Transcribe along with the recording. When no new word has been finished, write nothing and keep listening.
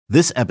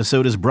This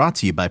episode is brought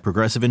to you by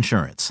Progressive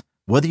Insurance.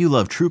 Whether you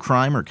love true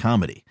crime or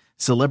comedy,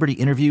 celebrity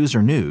interviews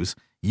or news,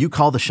 you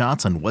call the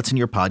shots on what's in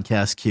your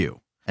podcast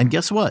queue. And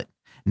guess what?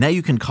 Now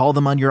you can call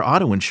them on your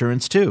auto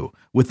insurance too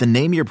with the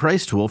Name Your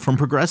Price tool from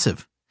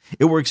Progressive.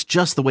 It works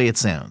just the way it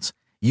sounds.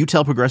 You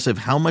tell Progressive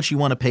how much you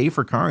want to pay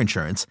for car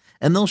insurance,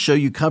 and they'll show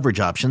you coverage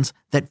options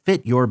that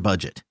fit your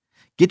budget.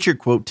 Get your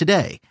quote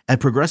today at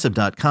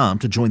Progressive.com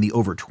to join the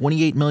over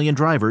 28 million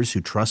drivers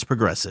who trust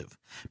Progressive.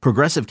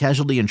 Progressive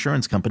Casualty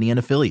Insurance Company and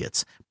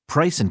Affiliates.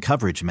 Price and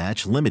coverage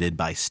match limited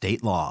by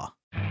state law.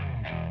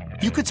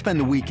 You could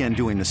spend the weekend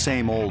doing the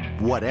same old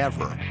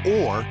whatever,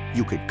 or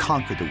you could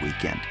conquer the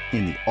weekend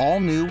in the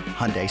all-new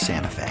Hyundai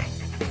Santa Fe.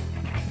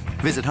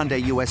 Visit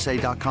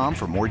HyundaiUSA.com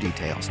for more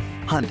details.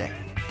 Hyundai,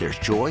 there's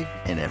joy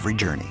in every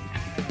journey.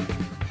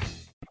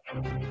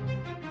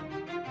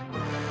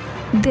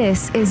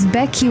 This is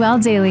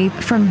BetQL Daily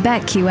from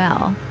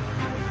BetQL.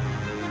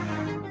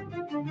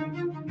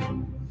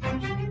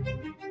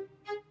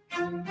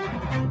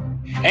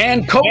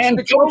 And coast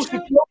to coast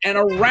and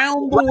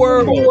around the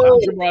world.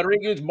 I'm Jim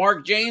Rodriguez,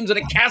 Mark James, and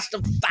a cast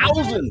of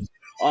thousands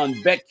on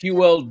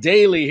BetQL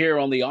Daily here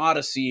on the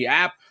Odyssey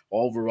app,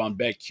 over on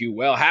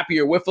BetQL. Happy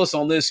you're with us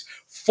on this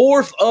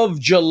 4th of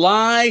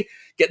July.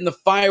 Getting the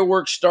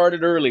fireworks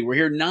started early. We're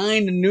here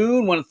 9 to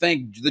noon. Want to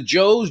thank the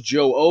Joes,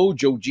 Joe O,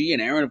 Joe G,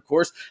 and Aaron, of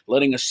course,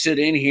 letting us sit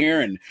in here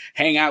and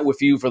hang out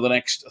with you for the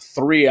next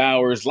 3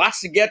 hours.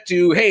 Lots to get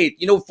to. Hey,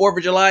 you know what 4th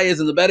of July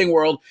is in the betting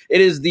world? It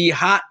is the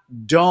hot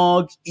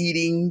dog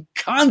eating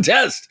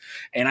contest.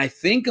 And I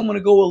think I'm going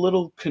to go a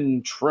little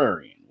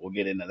contrarian. We'll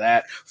get into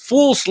that.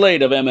 Full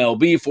slate of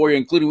MLB for you,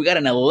 including we got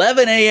an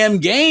 11 a.m.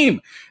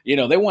 game. You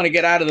know, they want to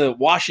get out of the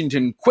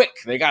Washington quick.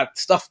 They got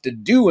stuff to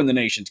do in the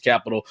nation's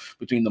capital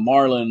between the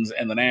Marlins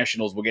and the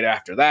Nationals. We'll get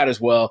after that as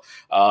well.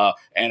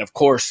 And, of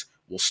course,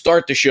 we'll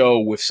start the show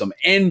with some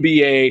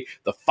NBA.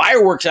 The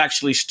fireworks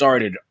actually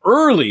started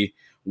early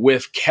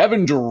with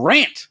Kevin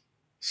Durant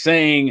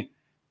saying,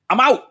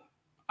 I'm out.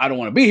 I don't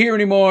want to be here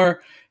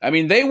anymore. I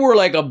mean, they were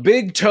like a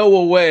big toe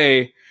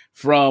away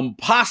from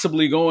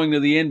possibly going to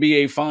the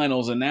NBA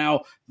Finals, and now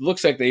it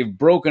looks like they've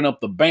broken up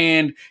the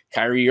band.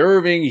 Kyrie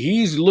Irving,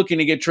 he's looking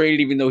to get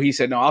traded, even though he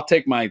said, no, I'll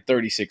take my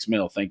 36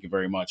 mil, thank you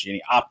very much, and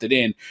he opted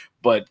in.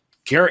 But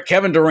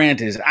Kevin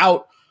Durant is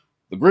out,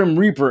 the Grim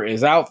Reaper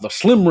is out, the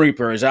Slim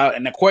Reaper is out,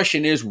 and the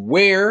question is,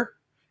 where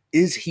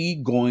is he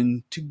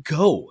going to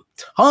go?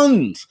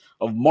 Tons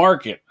of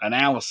market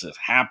analysis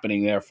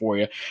happening there for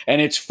you,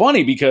 and it's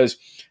funny because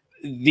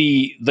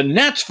the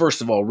Nets,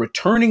 first of all,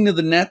 returning to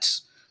the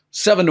Nets,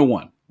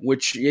 7-1,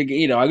 which,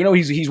 you know, I know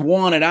he's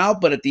wanted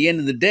out, but at the end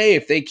of the day,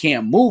 if they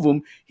can't move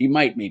him, he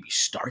might maybe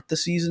start the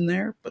season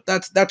there. But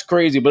that's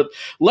crazy. But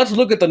let's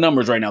look at the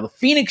numbers right now. The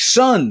Phoenix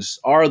Suns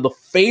are the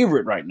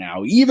favorite right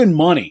now, even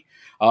money.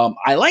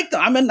 I like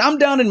them. I'm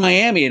down in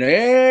Miami, and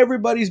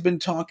everybody's been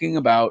talking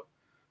about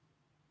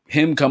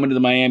him coming to the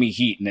Miami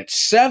Heat, and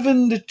it's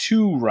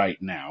 7-2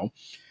 right now.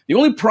 The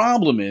only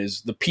problem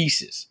is the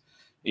pieces.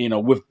 You know,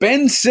 with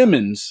Ben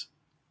Simmons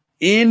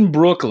in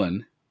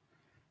Brooklyn,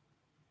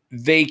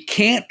 they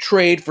can't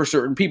trade for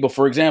certain people.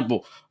 For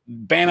example,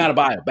 Bam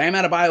Adebayo. Bam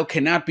Adebayo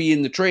cannot be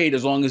in the trade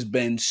as long as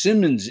Ben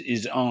Simmons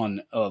is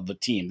on the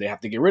team. They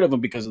have to get rid of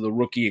him because of the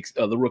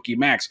rookie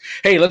max.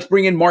 Hey, let's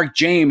bring in Mark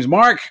James.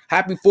 Mark,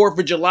 happy 4th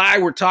of July.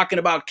 We're talking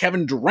about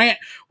Kevin Durant.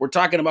 We're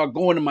talking about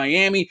going to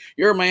Miami.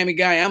 You're a Miami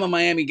guy. I'm a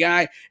Miami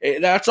guy.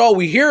 That's all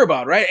we hear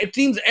about, right? It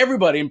seems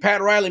everybody. And Pat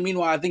Riley,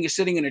 meanwhile, I think is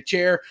sitting in a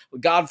chair,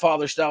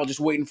 Godfather style,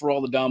 just waiting for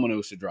all the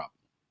dominoes to drop.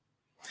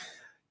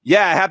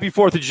 Yeah, happy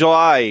 4th of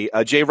July,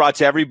 J-Rod,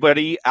 to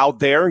everybody out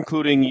there,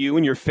 including you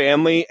and your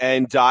family.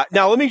 And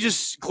now let me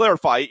just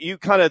clarify. You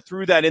kind of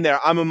threw that in there.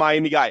 I'm a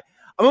Miami guy.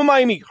 I'm a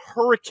Miami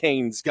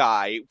Hurricanes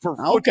guy for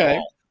football. Okay.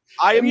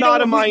 I am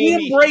not a Miami.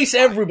 We embrace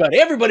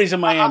everybody. Everybody's a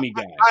Miami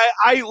guy.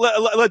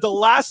 The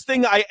last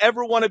thing I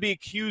ever want to be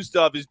accused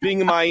of is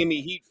being a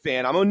Miami Heat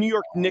fan. I'm a New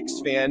York Knicks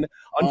fan.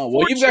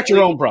 Well, you've got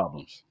your own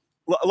problems.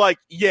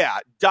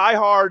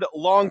 Diehard,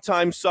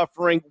 long-time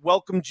suffering.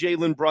 Welcome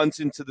Jalen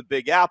Brunson to the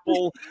Big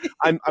Apple.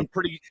 I'm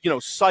pretty,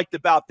 psyched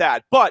about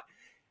that. But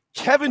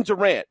Kevin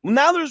Durant,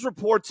 now there's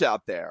reports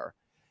out there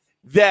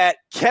that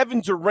Kevin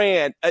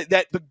Durant,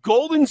 that the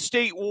Golden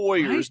State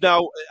Warriors,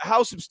 now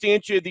how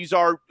substantiated these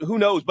are, who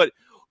knows, but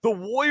the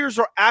Warriors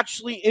are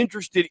actually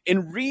interested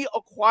in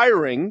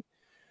reacquiring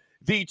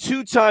the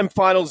two-time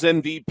Finals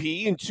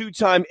MVP and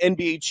two-time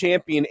NBA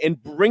champion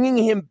and bringing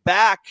him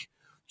back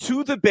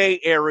to the Bay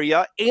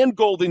Area and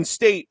Golden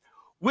State,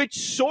 which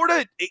sort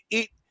of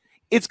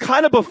it's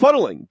kind of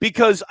befuddling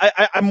because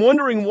I'm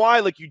wondering why.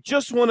 Like, you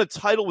just won a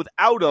title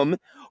without him,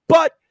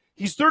 but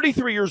he's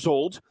 33 years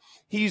old.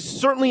 He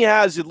certainly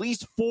has at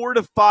least 4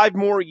 to 5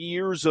 more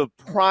years of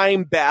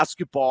prime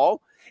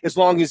basketball as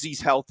long as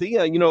he's healthy.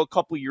 A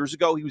couple of years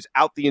ago, he was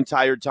out the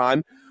entire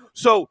time.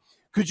 So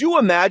could you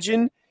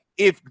imagine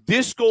if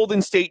this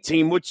Golden State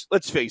team, which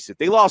let's face it,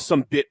 they lost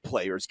some bit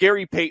players.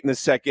 Gary Payton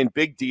II,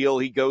 big deal.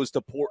 He goes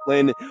to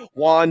Portland.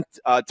 Juan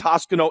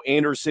Toscano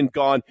Anderson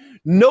gone.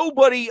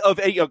 Nobody of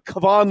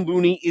Kevon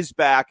Looney is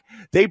back.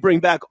 They bring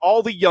back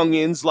all the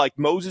youngins like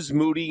Moses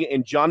Moody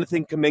and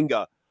Jonathan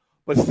Kuminga.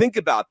 But think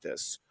about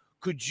this.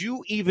 Could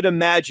you even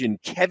imagine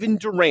Kevin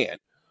Durant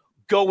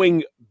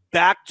going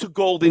back to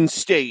Golden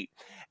State?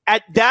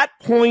 At that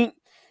point,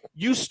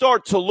 you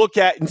start to look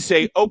at and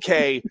say,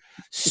 okay,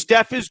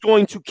 Steph is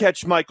going to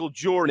catch Michael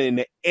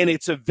Jordan, and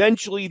it's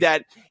eventually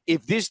that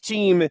if this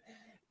team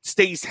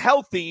stays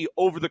healthy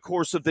over the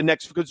course of the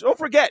next, because don't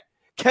forget,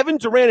 Kevin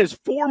Durant has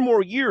 4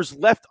 more years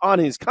left on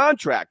his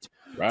contract.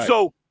 Right.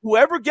 So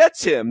whoever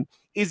gets him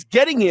is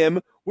getting him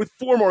with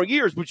 4 more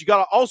years, but you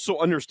got to also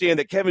understand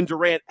that Kevin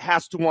Durant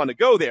has to want to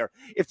go there.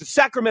 If the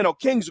Sacramento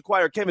Kings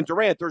acquire Kevin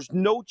Durant, there's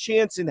no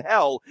chance in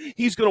hell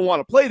he's going to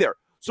want to play there.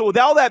 So with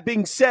all that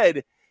being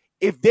said,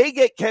 if they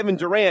get Kevin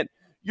Durant,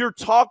 you're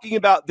talking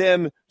about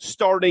them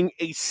starting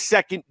a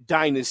second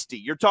dynasty.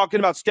 You're talking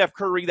about Steph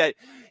Curry, that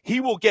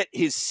he will get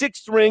his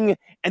 6th ring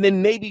and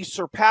then maybe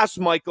surpass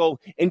Michael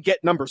and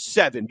get number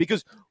 7.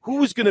 Because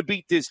who's going to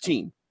beat this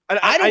team?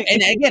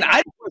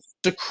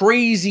 It's a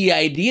crazy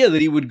idea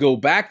that he would go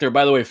back there.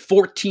 By the way,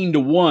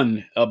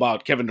 14-1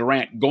 about Kevin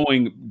Durant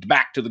going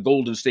back to the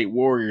Golden State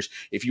Warriors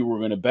if you were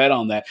going to bet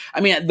on that. I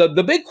mean,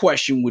 the big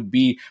question would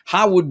be,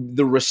 how would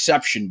the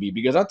reception be?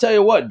 Because I'll tell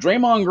you what,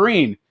 Draymond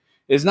Green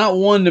is not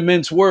one to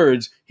mince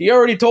words. He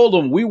already told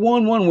them, we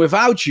won one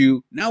without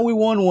you. Now we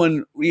won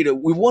one. We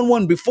won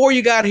one before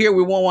you got here.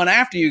 We won one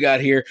after you got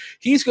here.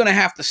 He's going to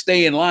have to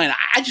stay in line.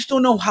 I just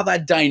don't know how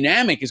that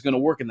dynamic is going to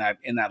work in that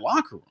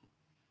locker room.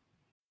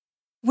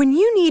 When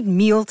you need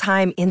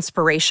mealtime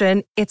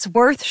inspiration, it's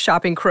worth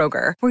shopping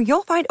Kroger, where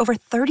you'll find over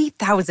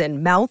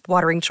 30,000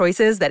 mouth-watering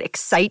choices that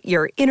excite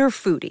your inner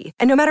foodie.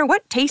 And no matter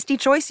what tasty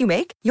choice you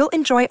make, you'll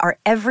enjoy our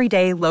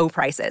everyday low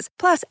prices,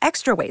 plus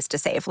extra ways to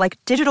save, like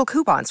digital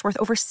coupons worth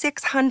over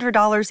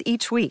 $600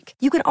 each week.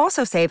 You can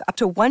also save up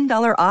to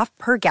 $1 off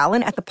per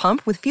gallon at the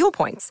pump with fuel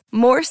points.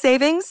 More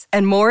savings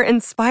and more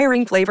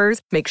inspiring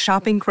flavors make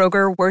shopping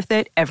Kroger worth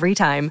it every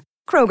time.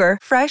 Kroger,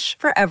 fresh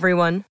for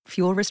everyone.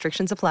 Fuel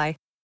restrictions apply.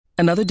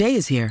 Another day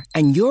is here,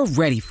 and you're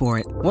ready for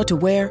it. What to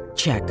wear?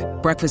 Check.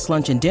 Breakfast,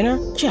 lunch, and dinner?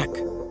 Check.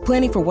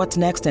 Planning for what's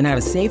next and how to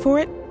save for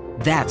it?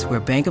 That's where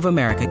Bank of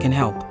America can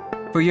help.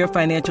 For your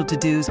financial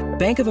to-dos,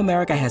 Bank of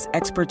America has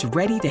experts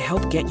ready to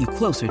help get you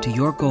closer to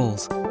your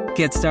goals.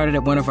 Get started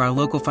at one of our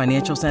local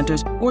financial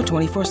centers or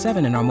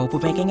 24/7 in our mobile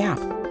banking app.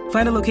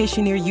 Find a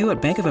location near you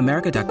at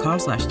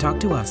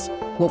bankofamerica.com/talktous.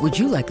 What would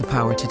you like the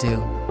power to do?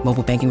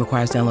 Mobile banking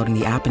requires downloading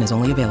the app and is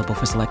only available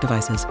for select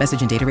devices.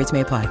 Message and data rates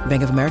may apply.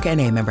 Bank of America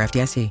N.A., member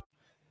FDIC.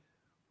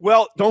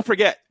 Well, don't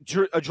forget,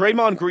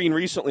 Draymond Green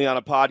recently on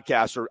a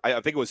podcast, or I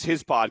think it was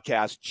his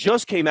podcast,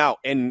 just came out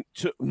and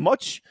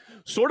much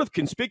sort of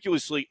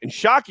conspicuously and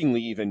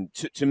shockingly even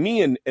to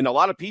me and a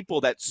lot of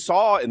people that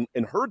saw and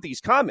heard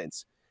these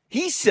comments,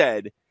 he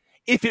said,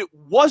 if it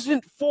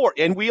wasn't for,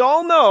 and we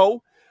all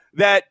know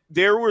that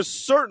there was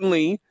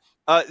certainly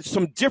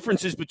some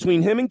differences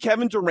between him and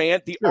Kevin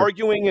Durant, the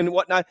arguing and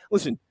whatnot.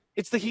 Listen,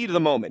 it's the heat of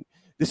the moment.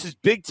 This is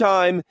big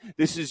time.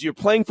 You're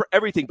playing for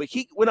everything. But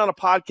he went on a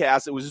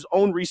podcast, it was his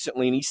own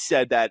recently, and he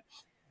said that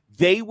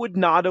they would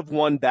not have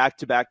won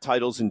back-to-back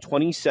titles in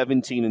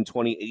 2017 and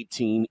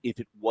 2018 if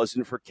it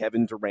wasn't for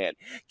Kevin Durant.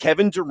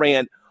 Kevin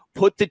Durant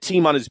put the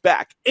team on his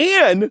back.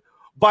 And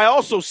by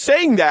also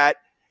saying that,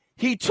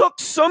 he took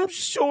some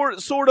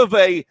sort of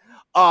a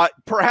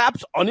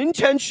perhaps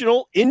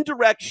unintentional,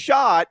 indirect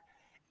shot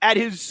at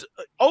his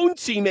own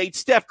teammate,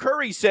 Steph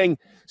Curry, saying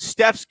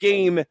Steph's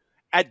game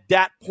at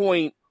that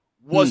point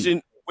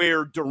wasn't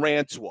where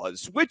Durant's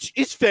was, which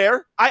is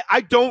fair.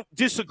 I don't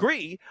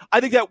disagree. I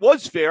think that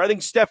was fair. I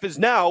think Steph is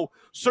now,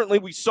 certainly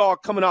we saw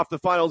coming off the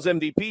finals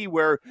MVP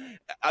where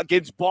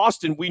against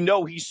Boston, we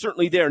know he's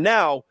certainly there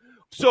now.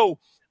 So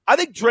I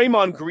think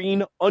Draymond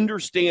Green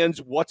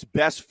understands what's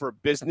best for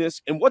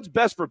business, and what's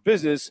best for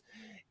business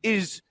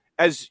is,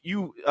 as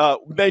you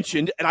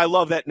mentioned, and I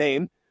love that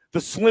name,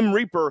 the Slim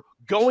Reaper,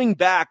 going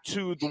back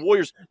to the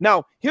Warriors.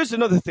 Now, here's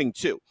another thing,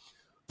 too.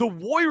 The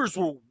Warriors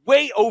were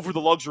way over the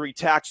luxury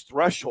tax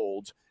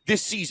threshold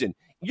this season.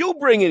 You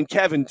bring in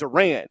Kevin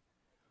Durant.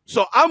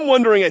 So I'm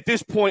wondering at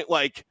this point,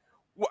 like,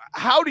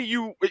 how do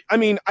you – I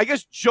mean, I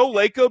guess Joe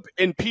Lacob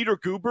and Peter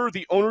Guber,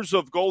 the owners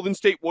of Golden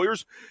State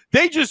Warriors,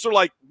 they just are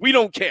like, we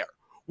don't care.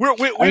 To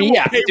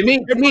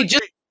me,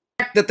 just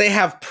the fact that they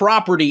have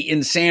property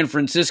in San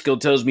Francisco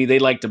tells me they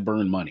like to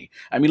burn money.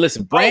 I mean,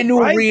 listen, brand new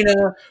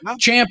arena,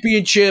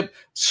 championship,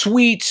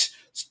 suites,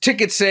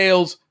 ticket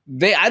sales –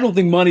 I don't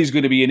think money is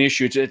going to be an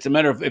issue. It's a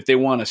matter of if they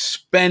want to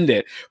spend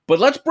it. But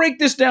let's break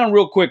this down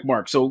real quick,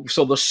 Mark. So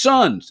the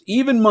Suns,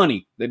 even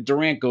money, that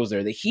Durant goes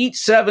there. The Heat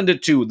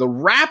 7-2. The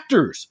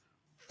Raptors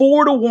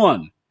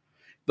 4-1.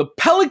 The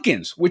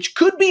Pelicans, which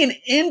could be an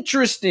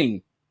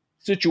interesting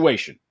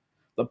situation.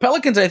 The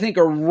Pelicans, I think,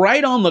 are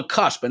right on the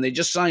cusp, and they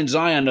just signed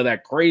Zion to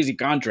that crazy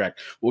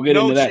contract. We'll get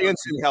into that. No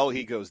chance in hell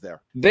he goes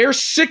there. They're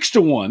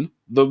 6-1.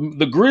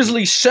 The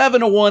Grizzlies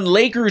 7-1.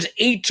 Lakers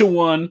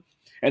 8-1.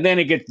 And then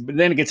it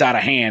gets out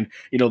of hand.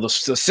 You know, the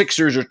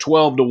Sixers are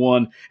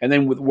 12-1, and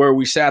then where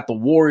we sat, the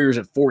Warriors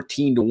at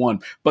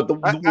 14-1. But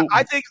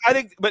I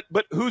think,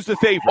 but who's the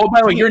favorite? Oh, by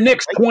the way, your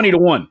Knicks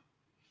 20-1.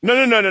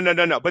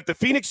 No. But the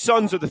Phoenix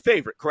Suns are the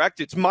favorite,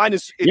 correct? It's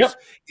minus.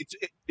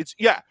 It's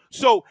yeah.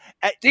 So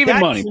even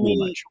money, pretty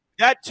much.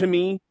 That to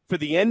me for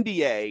the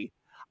NBA.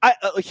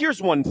 Here's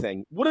one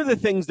thing. One of the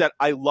things that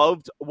I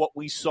loved what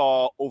we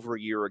saw over a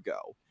year ago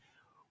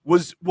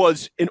was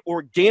an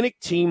organic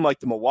team like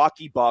the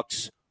Milwaukee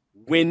Bucks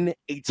win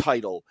a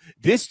title.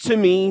 This to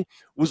me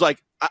was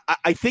like,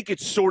 I think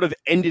it sort of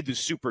ended the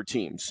super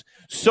teams.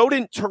 So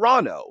did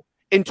Toronto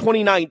in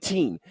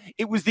 2019.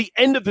 It was the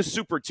end of the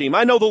super team.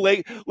 I know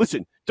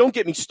listen, don't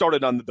get me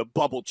started on the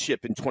bubble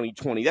chip in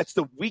 2020. That's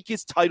the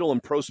weakest title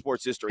in pro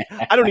sports history.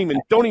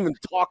 Don't even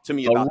talk to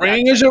me about that. A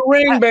ring is a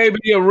ring,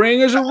 baby. A ring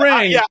is a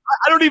ring. Yeah,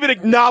 I don't even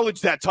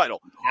acknowledge that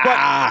title. But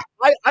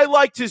I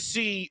like to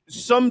see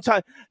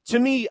sometime. To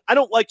me, I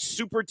don't like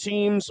super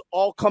teams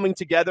all coming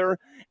together.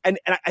 And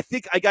I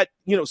think I got,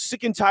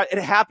 sick and tired. It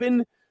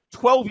happened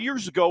 12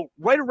 years ago,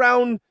 right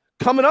around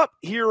coming up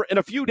here in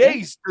a few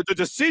days, the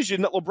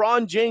decision that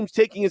LeBron James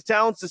taking his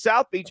talents to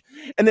South Beach.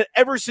 And then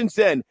ever since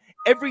then,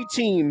 every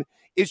team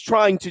has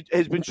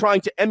been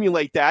trying to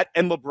emulate that.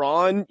 And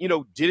LeBron,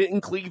 did it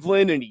in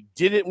Cleveland, and he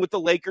did it with the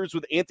Lakers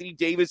with Anthony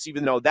Davis,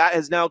 even though that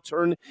has now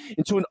turned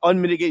into an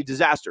unmitigated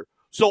disaster.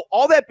 So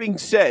all that being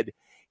said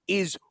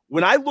is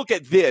when I look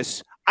at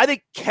this, I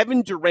think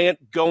Kevin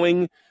Durant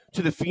going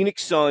to the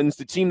Phoenix Suns,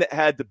 the team that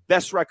had the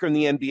best record in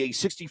the NBA,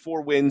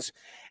 64 wins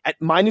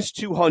at minus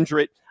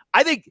 200.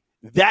 I think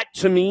that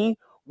to me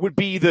would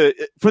be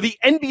for the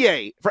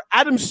NBA, for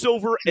Adam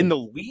Silver and the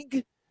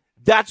league,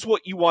 that's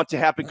what you want to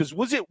happen. Because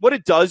what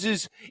it does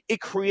is it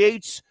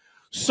creates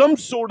some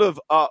sort of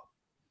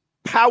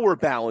power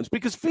balance,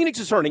 because Phoenix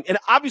is hurting. And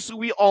obviously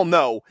we all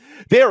know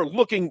they are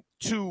looking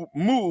to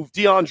move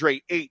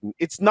DeAndre Ayton.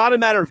 It's not a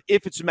matter of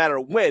if, it's a matter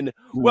of when.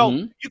 Mm-hmm. Well,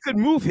 you could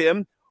move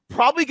him,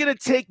 probably going to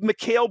take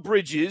Mikal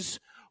Bridges,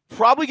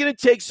 probably going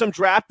to take some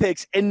draft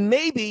picks, and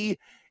maybe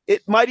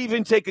it might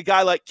even take a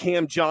guy like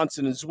Cam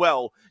Johnson as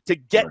well to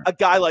get a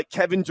guy like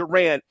Kevin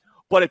Durant.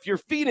 But if you're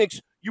Phoenix,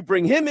 you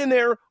bring him in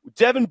there,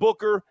 Devin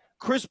Booker,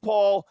 Chris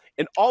Paul,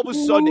 and all of a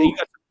sudden you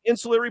got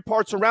ancillary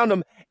parts around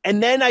him.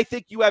 And then I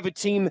think you have a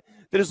team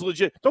that is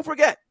legit. Don't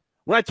forget,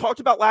 when I talked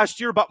about last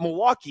year about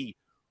Milwaukee,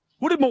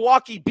 who did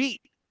Milwaukee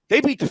beat?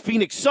 They beat the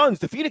Phoenix Suns.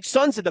 The Phoenix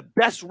Suns had the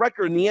best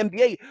record in the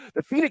NBA.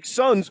 The Phoenix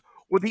Suns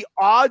were the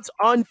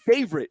odds-on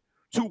favorite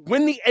to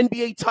win the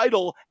NBA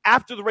title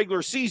after the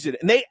regular season.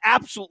 And they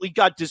absolutely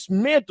got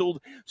dismantled,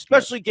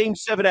 especially Game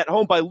 7 at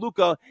home by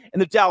Luka and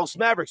the Dallas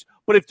Mavericks.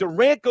 But if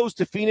Durant goes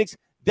to Phoenix,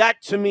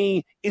 that to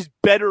me is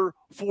better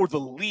for the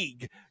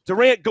league.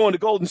 Durant going to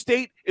Golden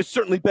State is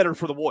certainly better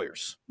for the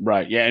Warriors.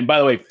 Right, yeah. And by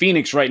the way,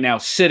 Phoenix right now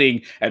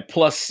sitting at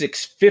plus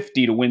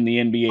 650 to win the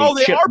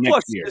NBA chip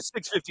next year.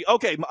 650.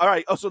 Okay, all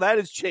right. Oh, so that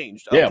has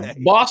changed. Okay. Yeah,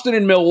 Boston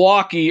and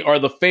Milwaukee are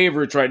the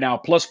favorites right now,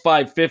 plus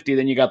 550.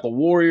 Then you got the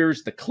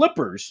Warriors, the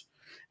Clippers,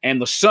 and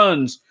the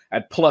Suns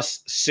at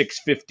plus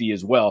 650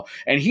 as well.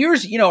 And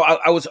here's,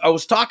 I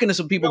was talking to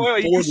some people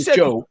before the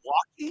show.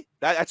 Milwaukee?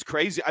 That's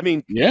crazy. I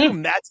mean, yeah. Can you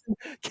imagine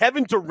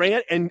Kevin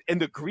Durant and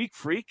the Greek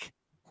Freak?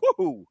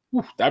 Woo.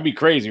 That'd be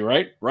crazy,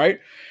 right? Right?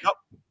 Yep.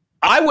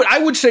 I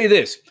would say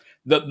this.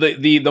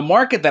 The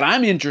market that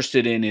I'm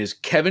interested in is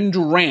Kevin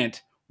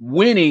Durant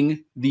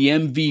winning the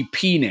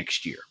MVP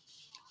next year.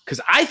 Because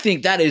I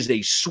think that is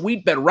a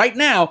sweet bet. Right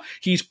now,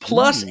 he's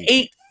plus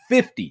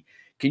 850.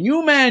 Can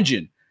you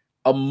imagine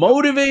a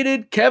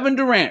motivated Kevin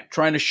Durant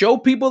trying to show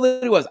people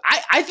that he was?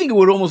 I think it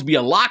would almost be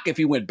a lock if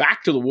he went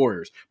back to the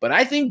Warriors. But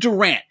I think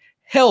Durant,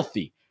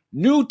 healthy,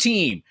 new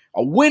team,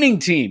 a winning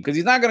team, because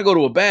he's not going to go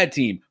to a bad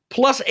team,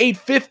 plus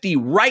 850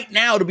 right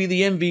now to be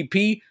the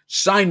MVP,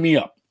 sign me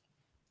up.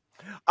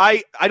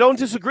 I don't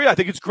disagree. I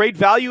think it's great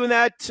value in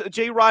that,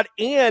 J-Rod.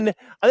 And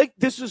I think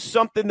this is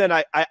something that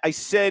I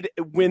said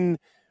when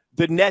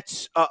the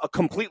Nets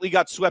completely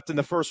got swept in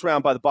the first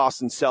round by the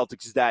Boston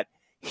Celtics, is that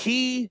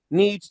he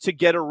needs to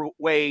get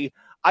away.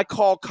 I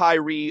call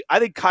Kyrie. I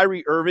think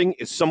Kyrie Irving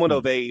is somewhat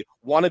of a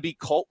wannabe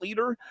cult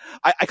leader.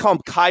 I call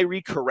him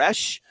Kyrie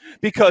Koresh,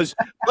 because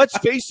let's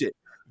face it,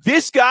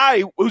 this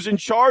guy was in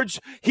charge.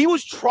 He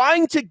was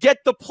trying to get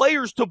the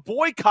players to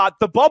boycott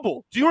the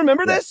bubble. Do you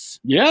remember this?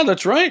 Yeah,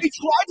 that's right. He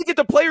tried to get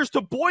the players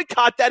to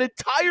boycott that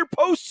entire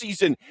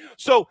postseason.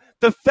 So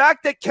the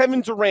fact that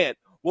Kevin Durant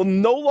will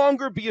no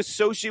longer be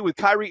associated with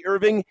Kyrie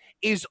Irving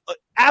is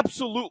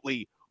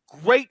absolutely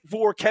great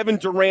for Kevin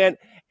Durant.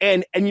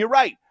 And you're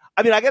right.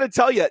 I mean, I got to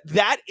tell you,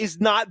 that is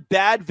not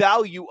bad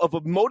value of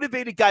a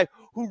motivated guy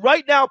who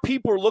right now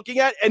people are looking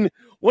at. And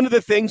one of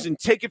the things, and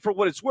take it for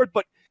what it's worth,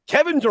 but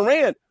Kevin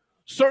Durant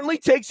certainly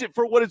takes it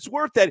for what it's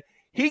worth, that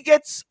he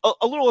gets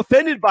a little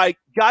offended by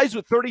guys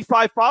with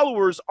 35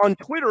 followers on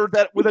Twitter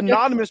that with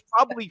anonymous,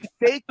 probably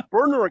fake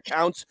burner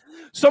accounts.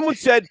 Someone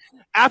said,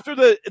 after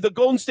the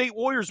Golden State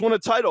Warriors won a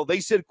title, they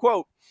said,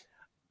 quote,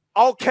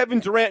 all Kevin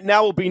Durant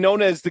now will be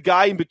known as the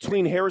guy in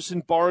between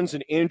Harrison Barnes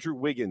and Andrew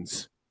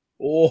Wiggins.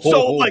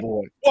 Boy.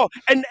 Well,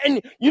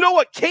 and you know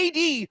what?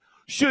 KD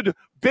should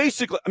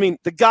basically, I mean,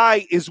 the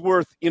guy is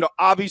worth,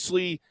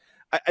 obviously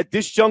at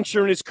this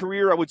juncture in his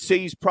career, I would say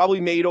he's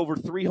probably made over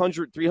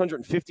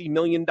 $350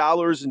 million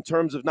in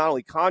terms of not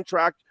only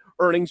contract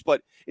earnings,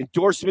 but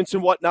endorsements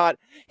and whatnot.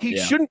 He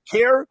shouldn't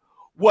care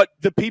what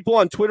the people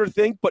on Twitter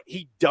think, but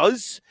he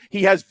does.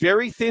 He has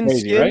very thin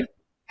skin.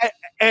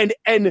 Right?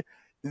 And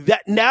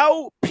that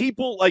now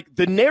people, like,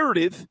 the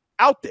narrative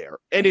out there,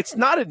 and it's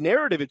not a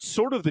narrative, it's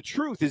sort of the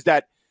truth, is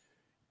that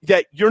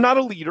you're not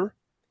a leader,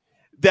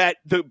 that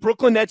the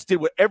Brooklyn Nets did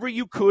whatever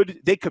you could.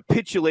 They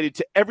capitulated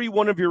to every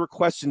one of your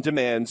requests and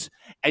demands,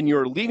 and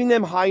you're leaving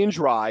them high and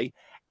dry,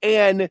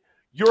 and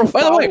you're a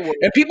follower. By the way,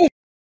 and people,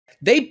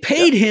 they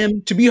paid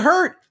him to be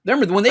hurt.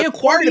 Remember, when they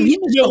acquired him, he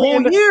missed the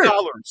whole year.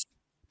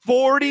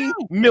 $40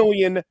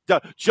 million.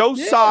 Joe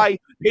Tsai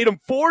paid him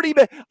 $40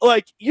 million.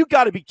 Like, you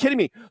got to be kidding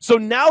me. So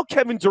now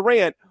Kevin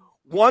Durant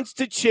wants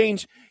to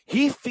change.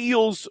 He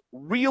feels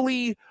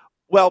really,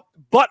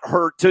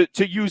 butthurt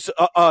to use,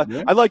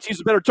 I'd like to use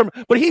a better term,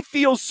 but he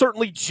feels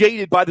certainly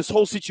jaded by this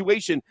whole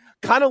situation.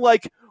 Kind of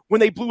like when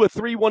they blew a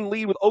 3-1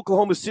 lead with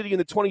Oklahoma City in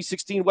the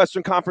 2016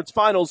 Western Conference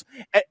Finals,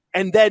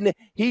 and then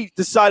he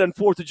decided on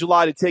 4th of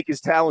July to take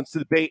his talents to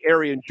the Bay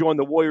Area and join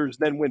the Warriors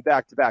and then win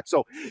back-to-back.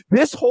 So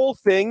this whole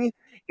thing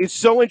is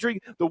so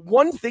intriguing. The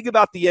one thing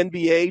about the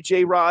NBA,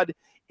 J-Rod,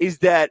 is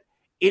that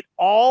it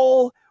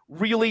all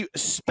really,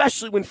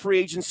 especially when free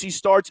agency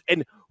starts,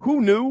 and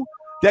who knew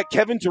that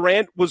Kevin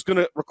Durant was going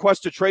to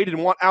request a trade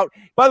and want out.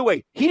 By the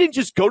way, he didn't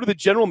just go to the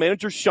general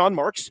manager, Sean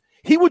Marks.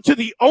 He went to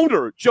the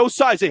owner, Joe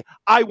Tsai, saying,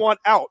 I want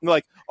out. And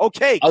like,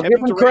 okay. I'll give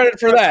him Durant credit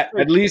for that.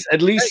 At least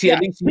he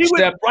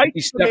stepped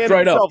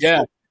right up. Yeah.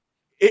 So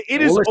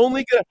it is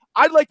only going to –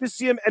 I'd like to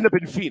see him end up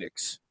in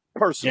Phoenix,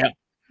 personally. Yeah.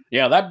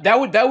 Yeah, that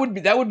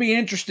would be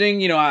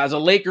interesting. As a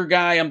Laker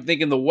guy, I'm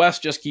thinking the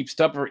West just keeps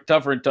tougher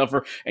and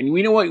tougher. And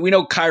we know what? We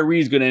know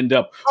Kyrie's going to end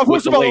up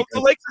with the Lakers.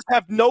 The Lakers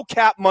have no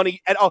cap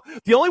money at all.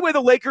 The only way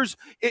the Lakers,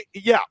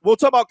 we'll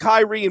talk about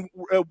Kyrie and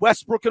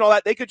Westbrook and all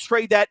that. They could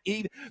trade that.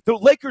 The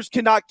Lakers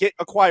cannot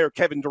acquire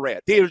Kevin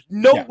Durant. There's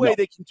no way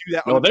they can do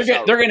that. No,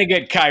 they're going to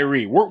get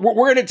Kyrie. We're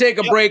going to take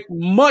a break.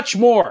 Much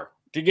more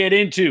to get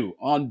into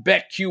on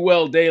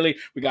BetQL Daily.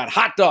 We got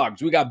hot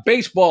dogs. We got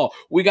baseball.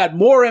 We got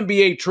more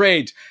NBA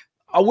trades.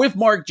 With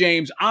Mark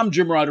James, I'm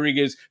Jim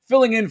Rodriguez,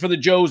 filling in for the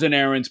Joes and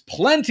Aarons.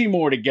 Plenty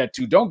more to get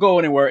to. Don't go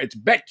anywhere. It's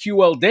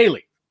BetQL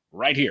Daily,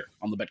 right here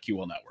on the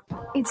BetQL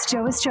Network. It's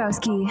Joe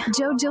Ostrowski,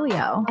 Joe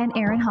Giglio, and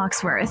Aaron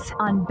Hawksworth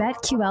on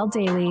BetQL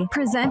Daily,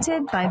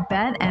 presented by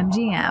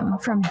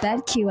BetMGM from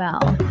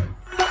BetQL.